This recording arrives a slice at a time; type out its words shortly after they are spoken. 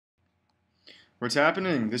What's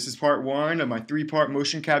happening? This is part one of my three-part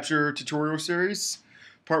motion capture tutorial series.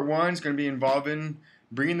 Part one is going to be involving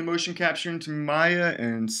bringing the motion capture into Maya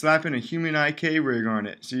and slapping a human HIK rig on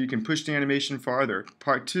it so you can push the animation farther.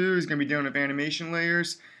 Part two is going to be dealing with animation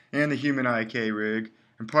layers and the human HIK rig.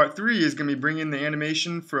 And part three is going to be bringing the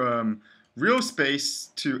animation from real space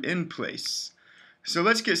to in place. So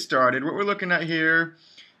let's get started. What we're looking at here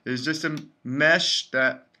is just a mesh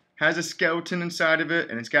that has a skeleton inside of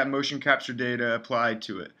it and it's got motion capture data applied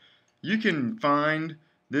to it. You can find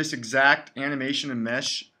this exact animation and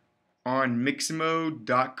mesh on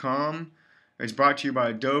Mixamo.com. It's brought to you by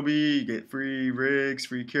Adobe. You get free rigs,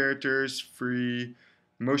 free characters, free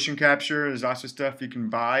motion capture. There's also stuff you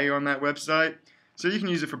can buy on that website, so you can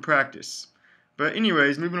use it for practice. But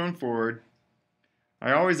anyways, moving on forward,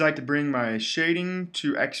 I always like to bring my shading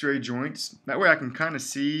to X-ray joints. That way I can kind of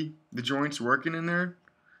see the joints working in there.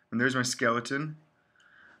 And there's my skeleton.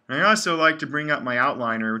 And I also like to bring up my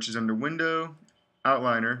outliner, which is under Window,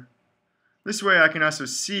 Outliner. This way I can also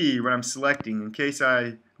see what I'm selecting in case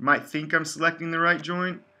I might think I'm selecting the right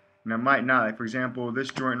joint, and I might not. Like for example, this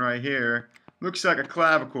joint right here looks like a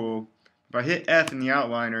clavicle. If I hit F in the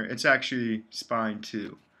outliner, it's actually spine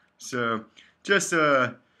 2. So just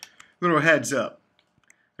a little heads up.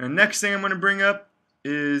 And the next thing I'm going to bring up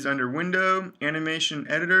is under Window, Animation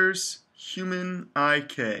Editors, Human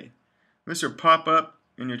HIK. This will pop up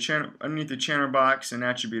in your channel underneath the channel box and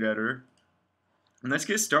attribute editor. And let's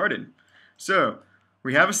get started. So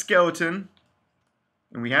we have a skeleton,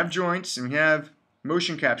 and we have joints, and we have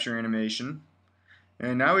motion capture animation.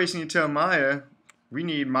 And now we just need to tell Maya we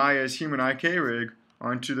need Maya's human HIK rig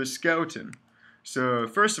onto the skeleton. So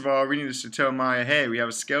first of all, we need to tell Maya, hey, we have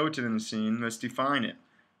a skeleton in the scene. Let's define it.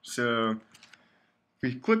 So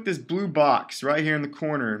we click this blue box right here in the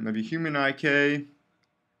corner of the human HIK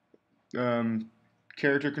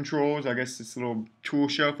character controls. I guess this little tool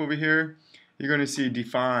shelf over here. You're going to see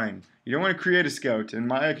define. You don't want to create a skeleton.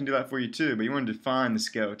 Maya can do that for you too, but you want to define the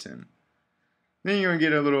skeleton. Then you're going to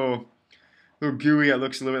get a little GUI that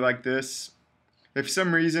looks a little bit like this. If for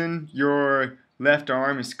some reason your left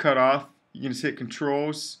arm is cut off, you can just hit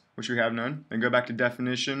controls, which we have none, and go back to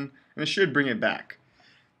definition, and it should bring it back.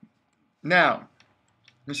 Now,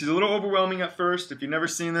 this is a little overwhelming at first. If you've never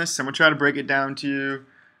seen this, I'm going to try to break it down to you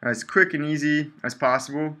as quick and easy as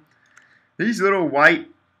possible. These little white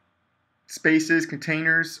spaces,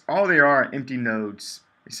 containers, all they are empty nodes.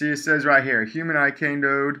 You see it says right here, human HIK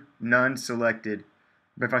node, none selected.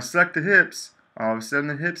 But if I select the hips, all of a sudden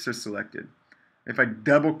the hips are selected. If I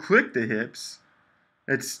double click the hips,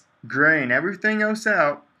 it's graying everything else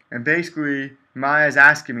out, and basically Maya's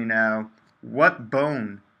asking me now, what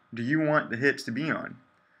bone do you want the hips to be on?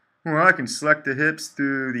 Well, I can select the hips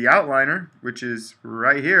through the outliner, which is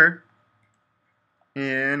right here,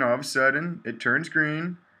 and all of a sudden it turns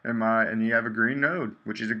green, and you have a green node,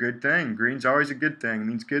 which is a good thing. Green's always a good thing. It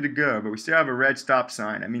means good to go, but we still have a red stop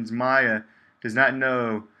sign. That means Maya does not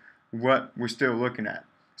know what we're still looking at.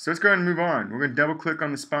 So let's go ahead and move on. We're going to double click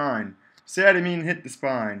on the spine. Say I didn't mean hit the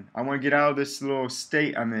spine. I want to get out of this little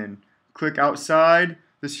state I'm in. Click outside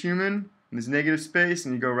this human in this negative space,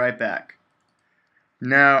 and you go right back.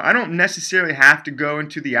 Now, I don't necessarily have to go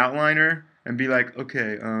into the outliner and be like,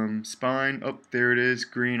 okay, spine, oh, there it is,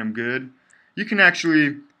 green, I'm good. You can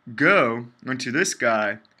actually go onto this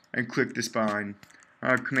guy and click the spine.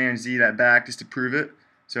 I'll Command Z that back just to prove it.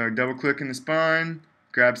 So I double click in the spine,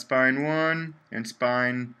 grab spine 1, and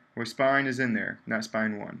spine is in there, not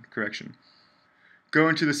spine 1, correction. Go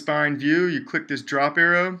into the spine view, you click this drop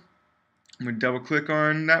arrow. I'm going to double click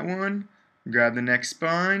on that one, grab the next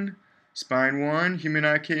spine. Spine 1, human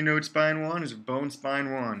HIK node spine 1 is bone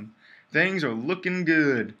spine 1. Things are looking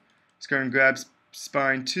good. Let's go and grab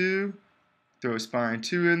spine 2, throw spine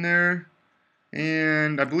 2 in there,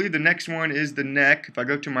 and I believe the next one is the neck. If I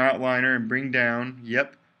go to my outliner and bring down,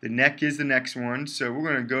 yep, the neck is the next one. So we're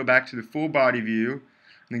going to go back to the full body view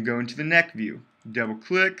and then go into the neck view. Double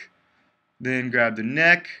click, then grab the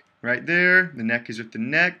neck right there. The neck is with the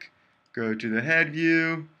neck. Go to the head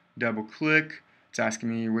view, double click. It's asking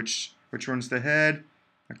me which one's the head.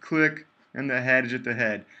 I click, and the head is at the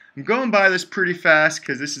head. I'm going by this pretty fast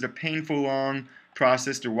because this is a painful long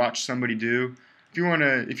process to watch somebody do.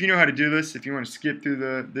 If you know how to do this, if you want to skip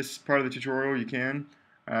through this part of the tutorial, you can.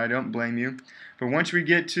 I don't blame you. But once we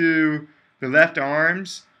get to the left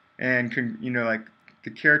arms and like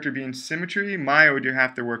the character being symmetry, Maya would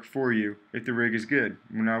have to work for you if the rig is good.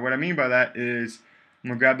 Now, what I mean by that is I'm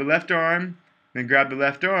gonna grab the left arm, then grab the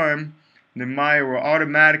left arm. Then Maya will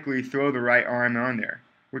automatically throw the right arm on there,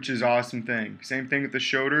 which is an awesome thing. Same thing with the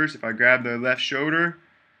shoulders. If I grab the left shoulder,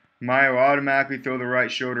 Maya will automatically throw the right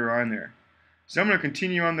shoulder on there. So I'm going to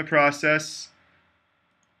continue on the process,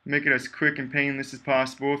 make it as quick and painless as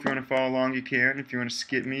possible. If you want to follow along, you can. If you want to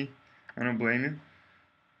skip me, I don't blame you.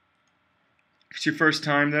 If it's your first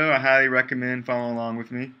time though, I highly recommend following along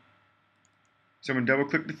with me. So I'm going to double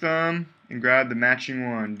click the thumb and grab the matching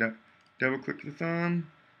one. Double click the thumb,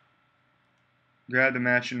 grab the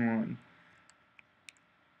matching one.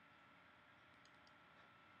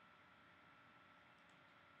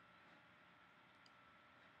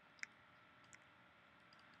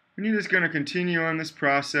 And you're just going to continue on this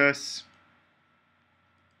process.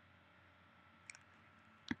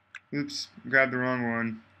 Oops, grabbed the wrong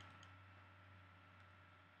one.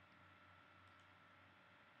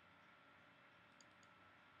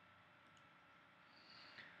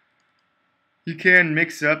 You can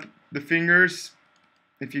mix up the fingers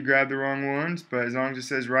if you grab the wrong ones, but as long as it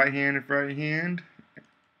says right hand if right hand,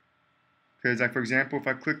 because like for example, if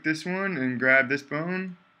I click this one and grab this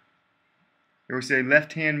bone, it will say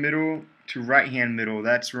left hand middle to right hand middle.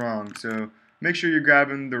 That's wrong. So make sure you're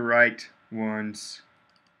grabbing the right ones.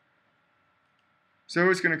 So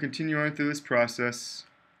it's going to continue on through this process.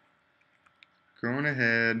 Going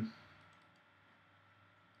ahead.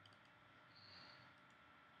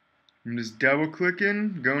 I'm just double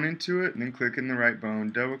clicking, going into it, and then clicking the right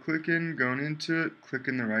bone. Double clicking, going into it,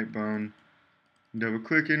 clicking the right bone. Double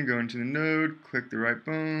clicking, going to the node, click the right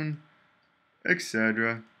bone,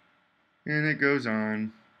 etc. And it goes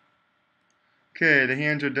on. Okay, the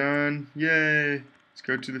hands are done. Yay! Let's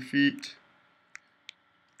go to the feet.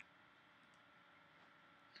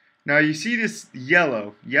 Now you see this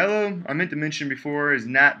yellow. Yellow, I meant to mention before, is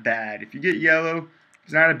not bad. If you get yellow,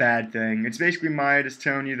 it's not a bad thing. It's basically Maya just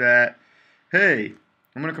telling you that, hey,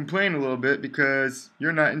 I'm going to complain a little bit because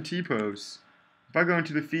you're not in T-pose. If I go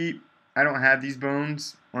into the feet, I don't have these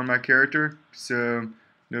bones on my character, so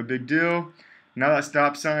no big deal. Now that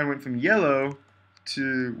stop sign went from yellow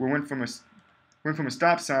to, well, went from a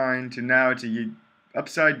stop sign to now it's a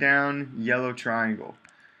upside down yellow triangle.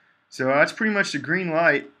 So that's pretty much the green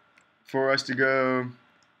light for us to go,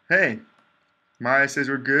 hey, Maya says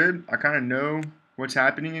we're good. I kind of know what's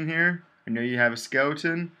happening in here. I know you have a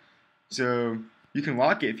skeleton, so you can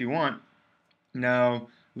lock it if you want. Now,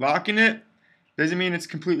 locking it doesn't mean it's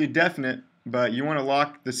completely definite, but you want to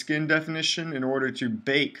lock the skin definition in order to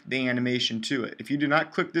bake the animation to it. If you do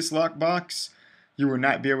not click this lock box, you will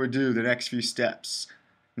not be able to do the next few steps.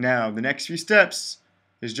 Now, the next few steps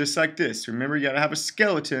is just like this. Remember, you got to have a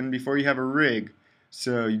skeleton before you have a rig.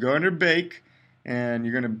 So you go under bake, and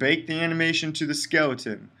you're going to bake the animation to the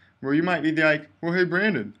skeleton. Where you might be like, well, hey,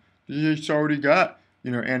 Brandon, it's already got,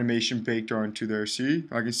 animation baked onto there. See,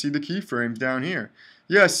 I can see the keyframes down here.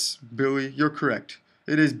 Yes, Billy, you're correct.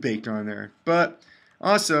 It is baked on there. But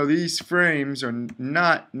also, these frames are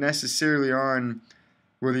not necessarily on,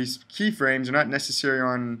 well, these keyframes are not necessarily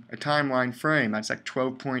on a timeline frame. That's like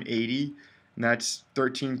 12.80. And that's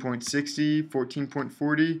 13.60,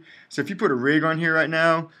 14.40. So if you put a rig on here right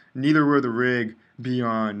now, neither will the rig be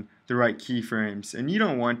on the right keyframes. And you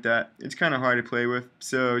don't want that. It's kind of hard to play with.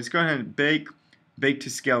 So just go ahead and bake to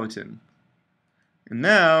skeleton. And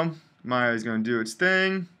now, Maya is going to do its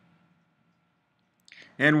thing.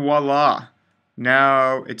 And voila.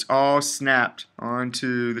 Now it's all snapped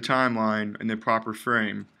onto the timeline in the proper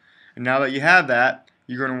frame. And now that you have that,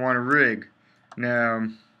 you're going to want a rig. Now,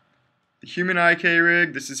 the human HIK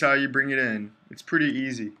rig, this is how you bring it in. It's pretty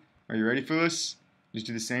easy. Are you ready for this? Just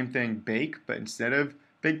do the same thing, bake, but instead of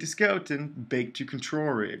bake to skeleton, bake to control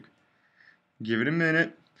rig. Give it a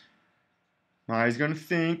minute. Maya's going to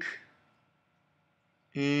think.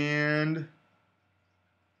 And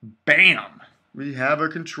bam! We have a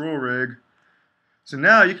control rig. So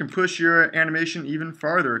now you can push your animation even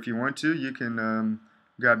farther if you want to. You can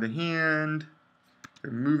grab the hand,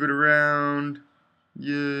 and move it around.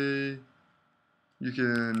 Yay! You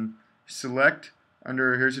can select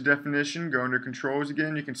under, here's the definition, go under controls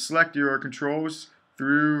again. You can select your controls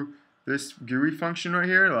through this GUI function right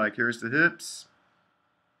here, like here's the hips.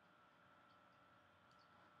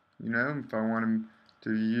 If I want them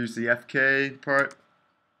to use the FK part,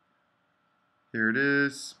 here it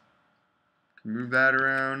is. Can move that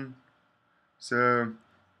around. So,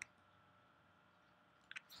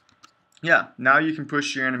 yeah, now you can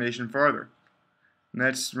push your animation farther. And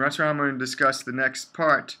that's where I'm going to discuss the next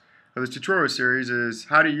part of this tutorial series is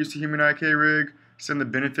how to use the human HIK rig, some of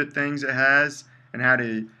the benefit things it has, and how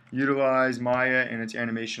to utilize Maya and its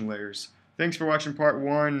animation layers. Thanks for watching part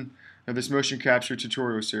 1 of this motion capture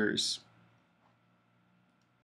tutorial series.